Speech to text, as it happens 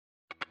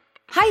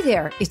Hi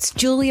there, it's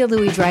Julia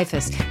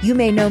Louis-Dreyfus. You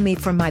may know me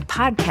from my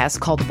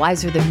podcast called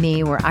Wiser Than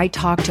Me, where I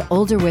talk to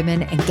older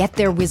women and get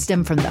their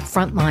wisdom from the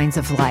front lines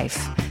of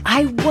life.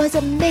 I was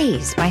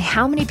amazed by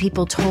how many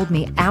people told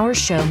me our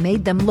show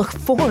made them look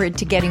forward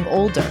to getting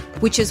older,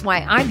 which is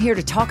why I'm here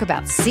to talk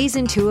about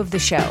Season 2 of the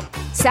show.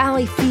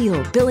 Sally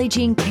Field, Billie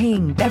Jean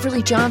King,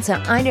 Beverly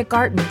Johnson, Ina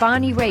Garten,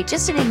 Bonnie Raitt,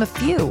 just to name a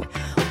few.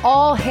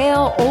 All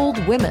hail old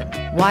women.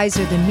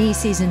 Wiser Than Me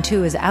Season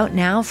 2 is out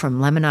now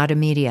from Lemonada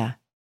Media.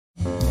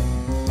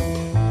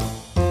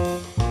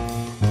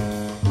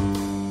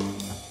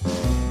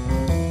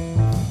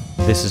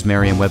 This is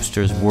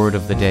Merriam-Webster's Word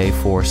of the Day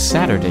for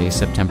Saturday,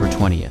 September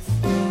 20th.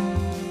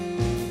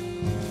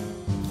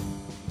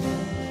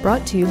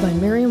 Brought to you by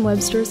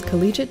Merriam-Webster's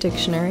Collegiate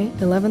Dictionary,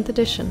 11th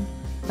edition.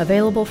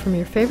 Available from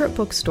your favorite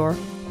bookstore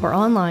or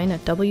online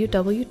at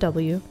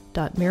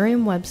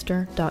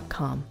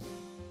www.merriam-webster.com.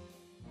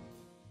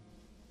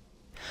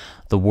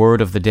 The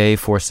word of the day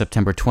for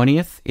September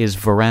 20th is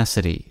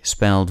voracity,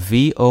 spelled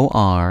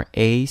V-O-R-A-C-I-T-Y.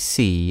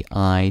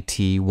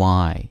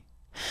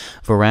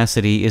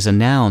 Voracity is a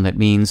noun that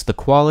means the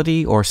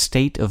quality or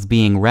state of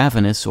being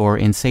ravenous or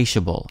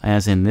insatiable,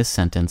 as in this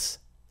sentence.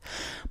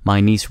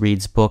 My niece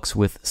reads books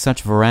with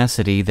such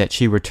voracity that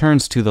she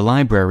returns to the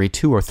library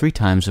 2 or 3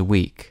 times a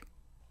week.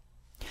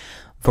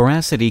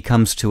 Voracity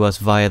comes to us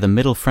via the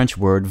Middle French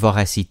word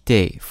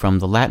voracitē, from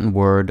the Latin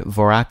word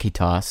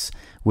voracitas,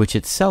 which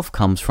itself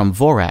comes from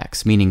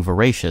vorax, meaning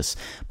voracious,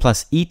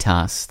 plus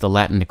itas, the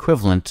Latin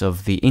equivalent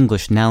of the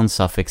English noun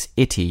suffix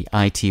ity,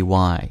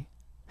 I-T-Y.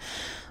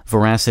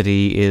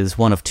 Voracity is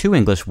one of 2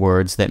 English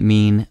words that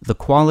mean the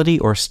quality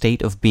or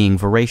state of being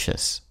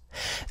voracious.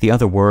 The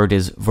other word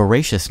is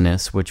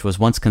voraciousness, which was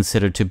once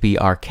considered to be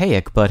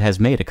archaic but has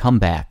made a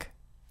comeback.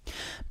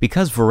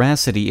 Because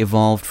voracity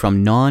evolved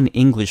from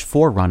non-English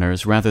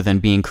forerunners rather than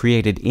being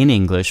created in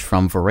English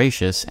from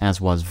voracious, as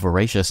was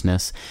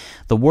voraciousness,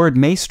 the word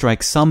may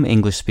strike some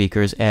English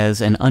speakers as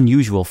an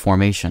unusual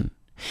formation.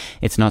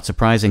 It's not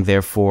surprising,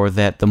 therefore,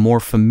 that the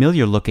more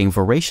familiar-looking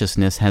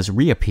voraciousness has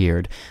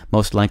reappeared,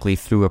 most likely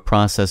through a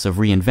process of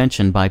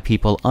reinvention by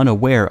people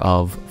unaware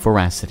of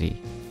voracity.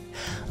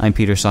 I'm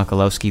Peter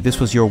Sokolowski. This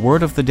was your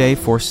Word of the Day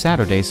for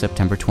Saturday,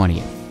 September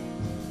 20th.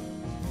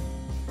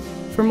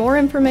 For more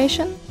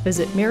information,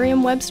 visit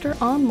Merriam-Webster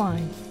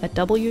online at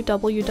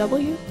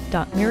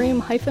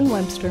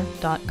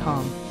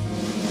www.merriam-webster.com.